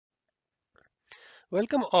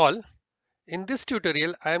Welcome all. In this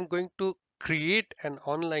tutorial, I am going to create an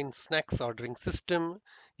online snacks ordering system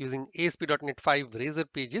using ASP.NET 5 Razor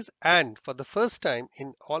pages, and for the first time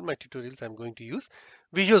in all my tutorials, I'm going to use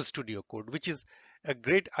Visual Studio Code, which is a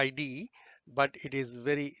great IDE, but it is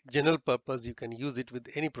very general purpose. You can use it with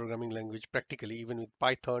any programming language practically, even with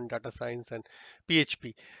Python, data science, and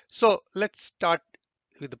PHP. So let's start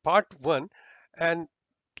with the part one. And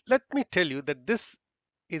let me tell you that this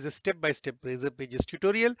is a step-by-step Razor Pages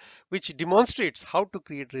tutorial which demonstrates how to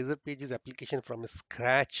create Razor Pages application from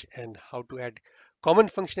scratch and how to add common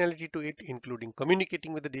functionality to it, including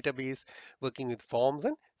communicating with the database, working with forms,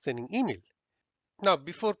 and sending email. Now,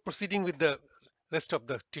 before proceeding with the rest of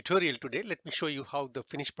the tutorial today, let me show you how the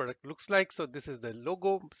finished product looks like. So this is the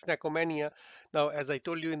logo, Snackomania. Now, as I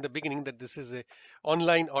told you in the beginning that this is a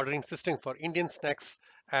online ordering system for Indian snacks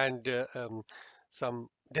and some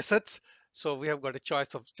desserts. So we have got a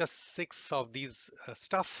choice of just 6 of these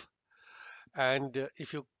stuff. And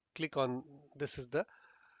if you click on, this is the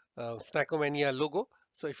Snackomania logo.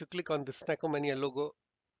 So if you click on the Snackomania logo,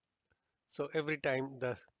 so every time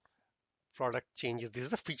the product changes. This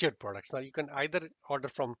is a featured product. Now you can either order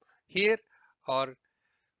from here, or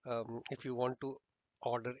if you want to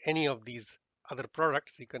order any of these other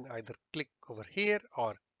products, you can either click over here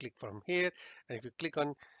or click from here. And if you click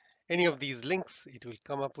on any of these links, it will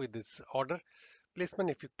come up with this order placement.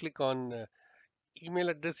 If you click on email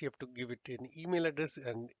address, you have to give it an email address,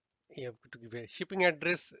 and you have to give a shipping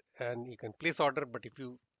address, and you can place order. But if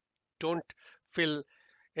you don't fill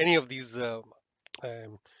any of these um,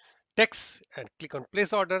 text and click on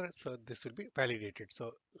place order, so this will be validated.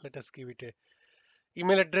 So let us give it a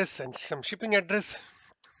email address and some shipping address.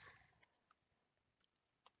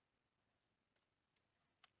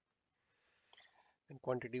 And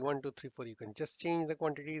quantity 1 2 3 4, you can just change the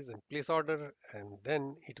quantities and place order, and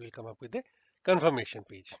then it will come up with a confirmation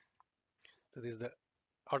page. So this is the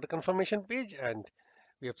order confirmation page, and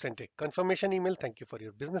we have sent a confirmation email. Thank you for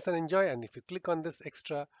your business and enjoy. And if you click on this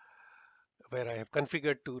extra where I have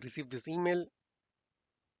configured to receive this email,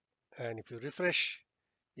 and if you refresh,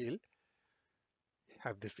 you'll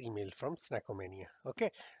have this email from Snackomania. Okay,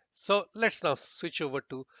 so let's now switch over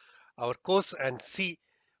to our course and see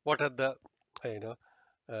what are the you know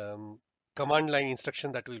um, command line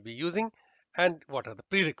instruction that we'll be using and what are the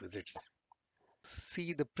prerequisites.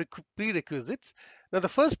 See the prerequisites. Now the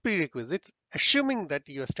first prerequisites, assuming that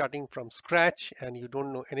you are starting from scratch and you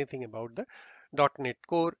don't know anything about the .NET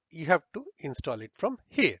Core, you have to install it from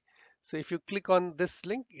here. So if you click on this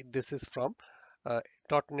link, this is from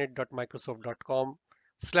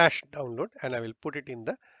 .NET.microsoft.com/download, and I will put it in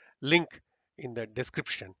the link in the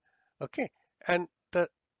description. Okay, and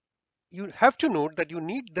you have to note that you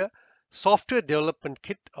need the software development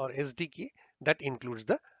kit or SDK that includes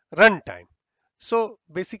the runtime. So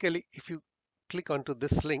basically, if you click onto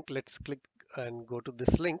this link, let's click and go to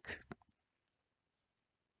this link.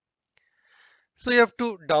 So you have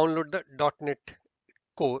to download the .NET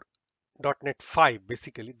Core, .NET 5.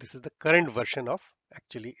 Basically, this is the current version of,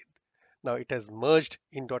 actually now it has merged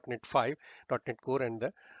in .NET 5, .NET Core, and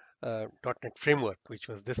the .NET Framework, which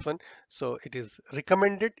was this one. So it is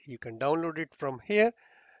recommended. You can download it from here.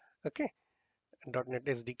 Okay, .NET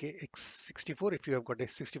SDK X64 if you have got a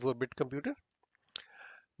 64-bit computer.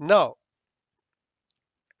 Now,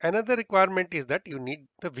 another requirement is that you need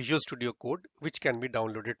the Visual Studio Code, which can be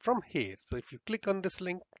downloaded from here. So if you click on this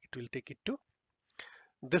link, it will take it to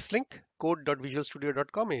this link,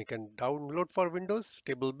 code.visualstudio.com, and you can download for Windows,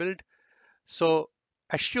 stable build. So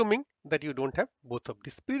assuming that you don't have both of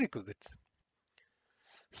these prerequisites.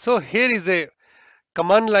 So here is a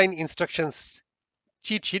command line instructions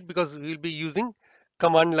cheat sheet, because we will be using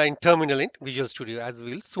command line terminal in Visual Studio, as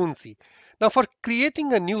we will soon see. Now for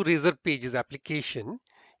creating a new Razor Pages application,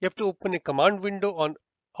 you have to open a command window on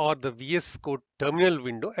or the VS Code terminal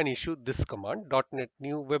window and issue this command: .NET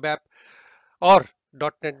new web app or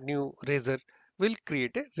 .NET new Razor will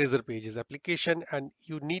create a Razor Pages application, and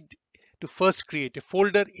you need to first create a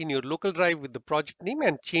folder in your local drive with the project name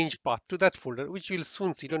and change path to that folder, which we'll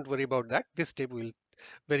soon see. Don't worry about that. This step will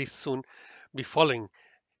very soon be following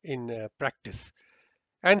in practice.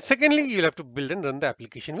 And secondly, you'll have to build and run the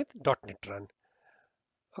application with .NET Run.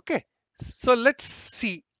 Okay, so let's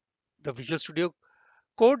see the Visual Studio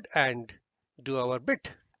Code and do our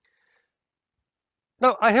bit.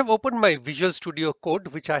 Now I have opened my Visual Studio Code,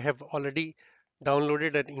 which I have already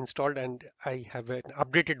downloaded and installed, and I have an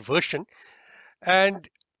updated version. And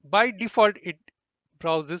by default, it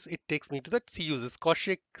browses, it takes me to the C users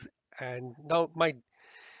Kaushik. And now my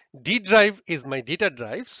D drive is my data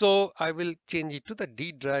drive, so I will change it to the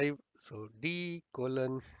D drive. So D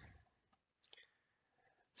colon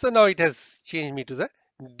So now it has changed me to the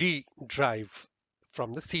D drive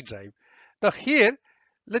from the C drive. Now here,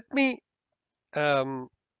 let me um,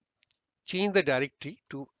 change the directory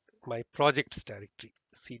to my projects directory,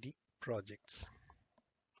 cd projects.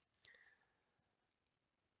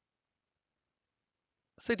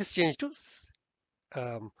 So it is changed to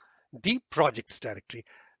the projects directory.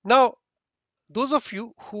 Now, those of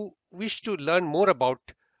you who wish to learn more about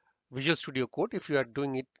Visual Studio Code, if you are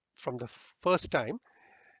doing it from the first time,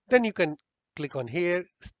 then you can click on here,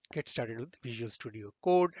 get started with Visual Studio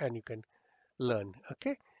Code, and you can learn,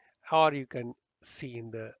 okay? Or you can see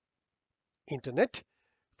in the internet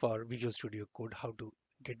for Visual Studio Code how to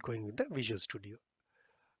get going with the Visual Studio.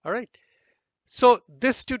 All right. So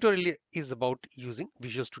this tutorial is about using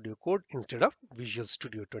Visual Studio Code instead of Visual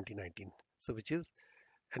Studio 2019. So which is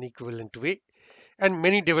an equivalent way. And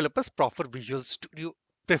many developers prefer Visual Studio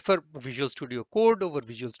Code over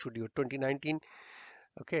Visual Studio 2019.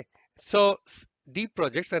 Okay. So D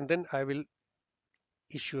projects, and then I will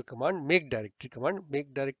issue a command, make directory command.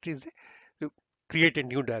 Make directory is to create a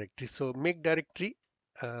new directory. So make directory,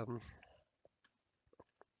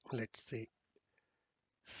 let's say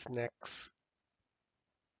snacks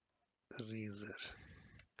razor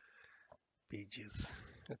pages.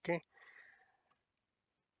 Okay.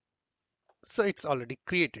 So it's already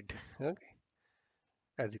created, okay,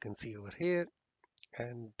 as you can see over here,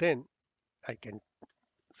 and then I can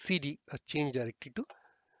cd a change directory to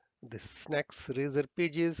the snacks razor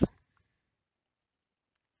pages.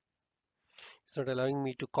 It's not allowing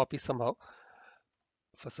me to copy somehow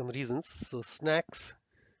for some reasons. So snacks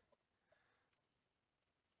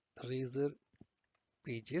razor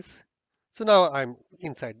pages. So now I'm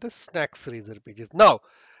inside the snacks razor pages. Now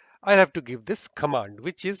I have to give this command,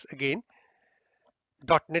 which is again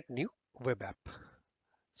 .NET new web app.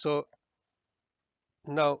 So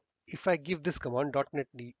now if I give this command .NET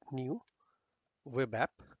new web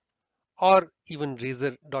app, or even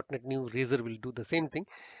Razor.NET new Razor will do the same thing,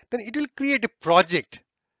 then it will create a project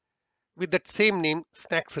with that same name,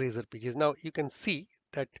 Snacks Razor pages. Now you can see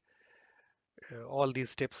that all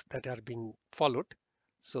these steps that are being followed.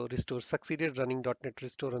 So restore succeeded, running .NET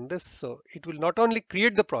restore on this. So it will not only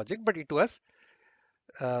create the project, but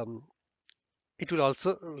um, it will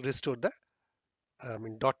also restore the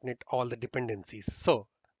in .NET all the dependencies. So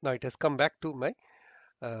now it has come back to my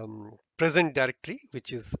present directory,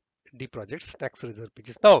 which is D project snacks razor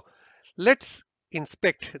pages. Now let's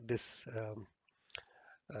inspect this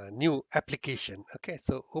new application. Okay,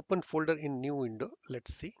 so open folder in new window.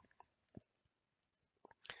 Let's see.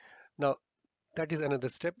 Now that is another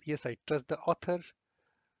step. Yes, I trust the author.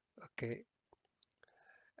 Okay,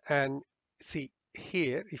 and see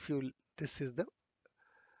here, if you this is the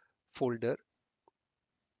folder.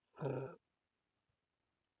 Uh,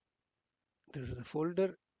 this is the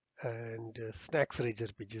folder, and snacks razor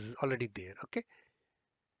pages is already there. Okay,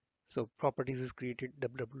 so properties is created,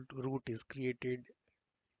 www root is created,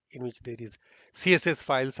 in which there is css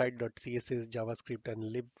file site.css, javascript, and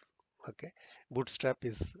lib. Okay, bootstrap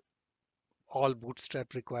is all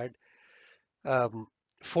bootstrap required. um,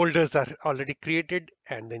 Folders are already created,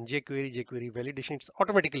 and then jQuery validation, it's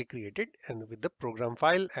automatically created, and with the program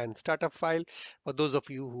file and startup file for those of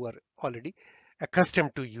you who are already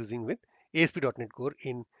accustomed to using with ASP.NET Core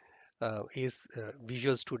in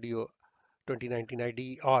Visual Studio 2019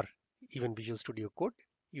 IDE or even Visual Studio Code,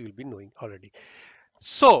 you will be knowing already.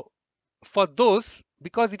 So for those,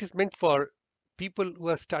 because it is meant for people who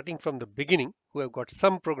are starting from the beginning, who have got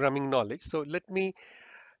some programming knowledge, so let me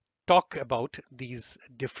talk about these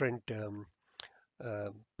different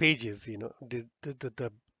pages,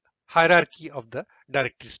 the hierarchy of the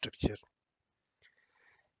directory structure.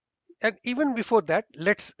 And even before that,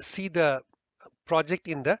 let's see the project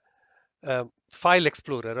in the File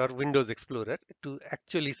Explorer or Windows Explorer to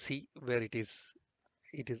actually see where it is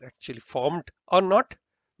actually formed or not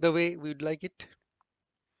the way we would like it.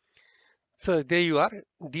 So there you are,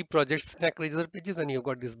 D project snack razor pages, and you've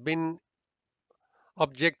got this bin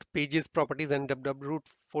object pages properties and www root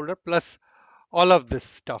folder plus all of this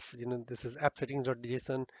stuff. This is app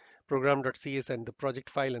settings.json, program.cs, and the project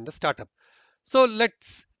file and the startup. So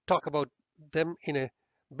let's talk about them in a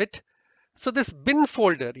bit. So this bin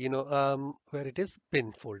folder, where it is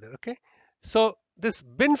bin folder. Okay. So this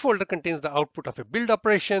bin folder contains the output of a build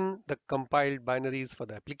operation, the compiled binaries for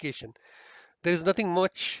the application. There is nothing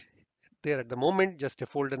much there at the moment, just a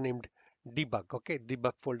folder named debug. Okay,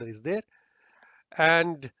 debug folder is there,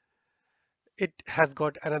 and it has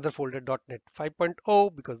got another folder .NET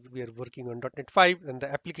 5.0 because we are working on .NET 5 and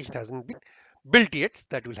the application hasn't been built yet.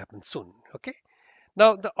 That will happen soon. Okay.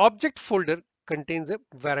 Now the object folder contains a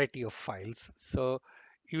variety of files. So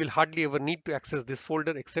you will hardly ever need to access this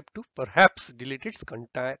folder except to perhaps delete its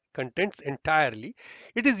contents entirely.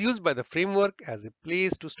 It is used by the framework as a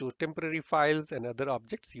place to store temporary files and other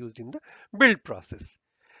objects used in the build process.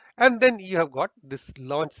 And then you have got this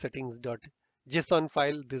launch settings.json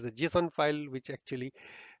file. This is a JSON file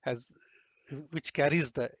has which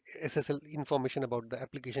carries the SSL information about the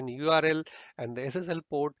application URL and the SSL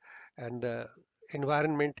port and the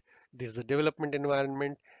environment. This is the development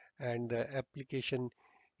environment and the application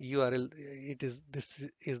URL. This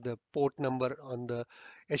is the port number on the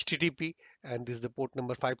HTTP, and this is the port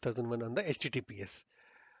number 5001 on the HTTPS.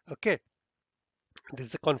 Okay, this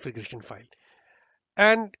is the configuration file.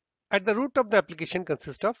 And at the root of the application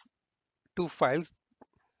consists of two files.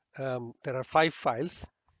 There are 5 files.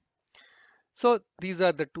 So these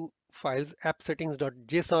are the two files,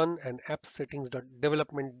 appsettings.json and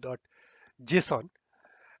appsettings.development.json.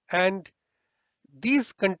 And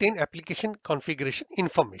these contain application configuration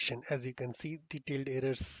information. As you can see, detailed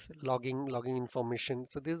errors, logging information.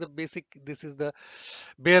 So this is the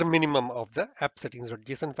bare minimum of the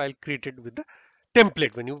appsettings.json file created with the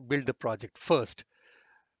template when you build the project first.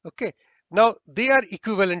 Okay, now they are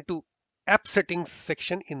equivalent to app settings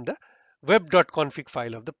section in the web.config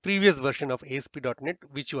file of the previous version of ASP.NET,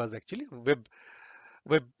 which was actually web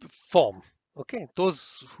form. Okay,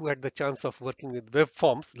 those who had the chance of working with web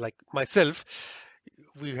forms like myself,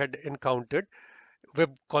 we had encountered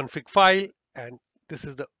web config file, and this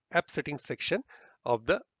is the app settings section of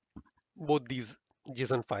the both these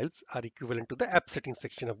JSON files are equivalent to the app settings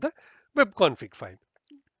section of the web config file.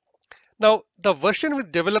 Now, the version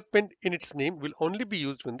with development in its name will only be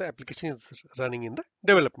used when the application is running in the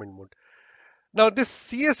development mode. Now, this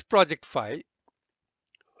CS project file,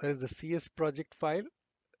 where is the CS project file?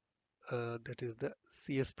 That is the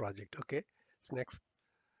CS project. Okay, it's next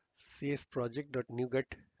CS project.NuGet,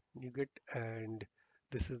 and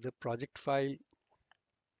this is the project file.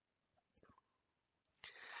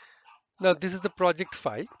 Now, this is the project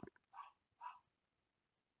file.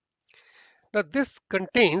 Now, this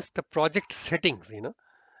contains the project settings,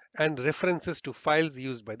 and references to files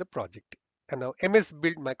used by the project. And now MS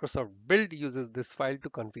Build, Microsoft Build uses this file to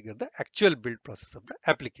configure the actual build process of the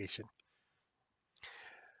application.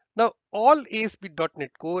 Now, all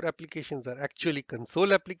ASP.NET Core applications are actually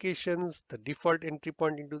console applications. The default entry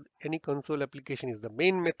point into any console application is the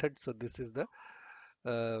main method. So this is the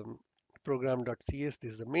program.cs.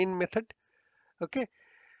 This is the main method. Okay.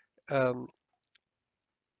 Um,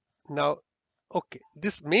 Now, okay,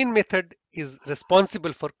 this main method is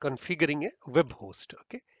responsible for configuring a web host.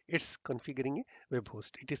 Okay, it's configuring a web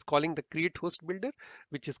host. It is calling the create host builder,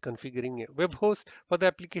 which is configuring a web host for the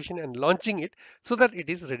application and launching it so that it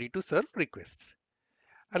is ready to serve requests.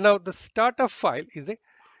 And now the startup file is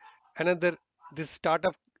this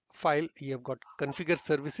startup file. You have got configure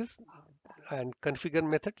services and configure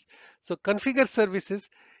methods. So configure services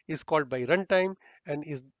is called by runtime, and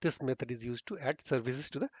this method is used to add services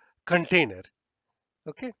to the container.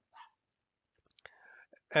 Okay,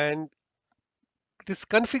 and this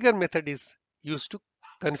configure method is used to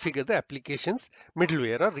configure the application's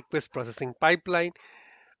middleware or request processing pipeline,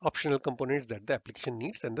 optional components that the application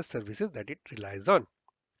needs, and the services that it relies on.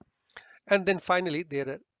 And then finally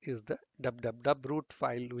there is the www root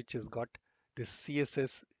file, which has got this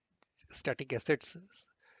CSS, static assets,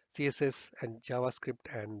 CSS and JavaScript,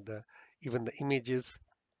 and even the images,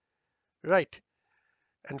 right?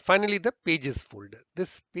 And finally the pages folder.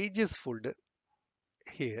 This pages folder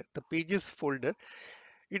here, the pages folder,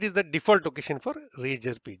 it is the default location for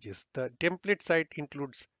Razor pages. The template site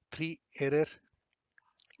includes 3 error,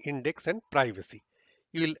 index, and privacy.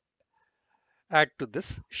 You will add to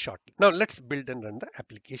this shortly. Now let's build and run the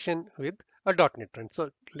application with a .NET run.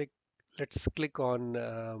 So let's click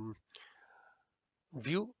on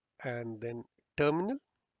view and then terminal.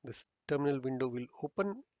 This terminal window will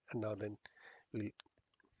open, and now then we'll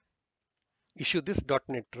issue this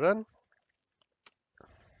 .NET run.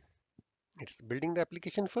 It's building the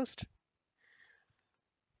application first.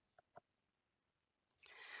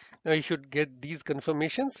 Now you should get these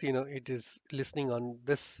confirmations. It is listening on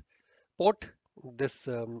this port, this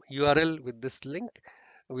URL with this link,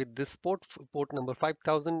 with this port number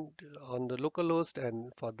 5000 on the localhost,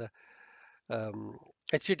 and for the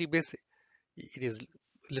HTTPS, it is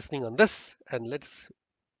listening on this. And let's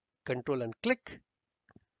control and click.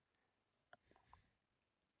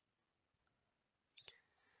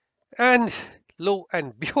 And lo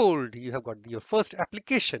and behold, you have got your first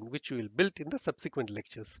application, which you will build in the subsequent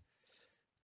lectures.